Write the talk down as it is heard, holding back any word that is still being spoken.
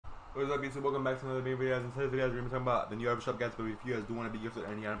What is up, YouTube? Welcome back to another video, guys. In today's video, we're going to be talking about the new item shop, guys. But if you guys do want to be gifted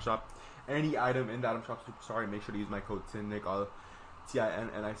any item shop, any item in the item shop, super sorry, make sure to use my code TINNICK, all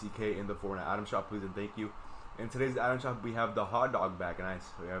TINNICK in the FORTNITE item shop, please and thank you. In today's item shop, we have the hot dog bag, nice.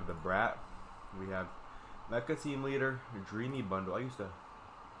 We have the brat, we have Mecha Team Leader, Dreamy Bundle. I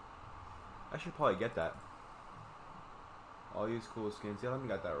should probably get that. All these cool skins. Yeah, let me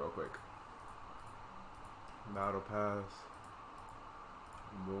get that real quick. Battle Pass.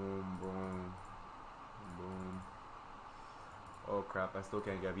 Boom, boom, boom. Oh crap, I still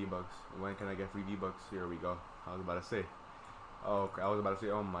can't get V-Bucks. When can I get free V-Bucks? Here we go. I was about to say. Oh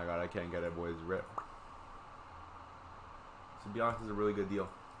my god, I can't get it, boys. Rip. To be honest, this is a really good deal.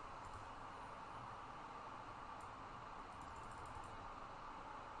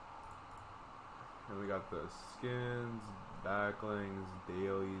 And we got the skins, backlinks,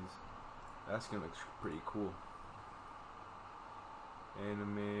 dailies. That skin looks pretty cool.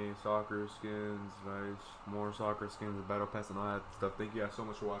 Anime, soccer skins, nice. More soccer skins, battle pass, and all that stuff. Thank you guys so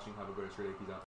much for watching. Have a great day. Peace out.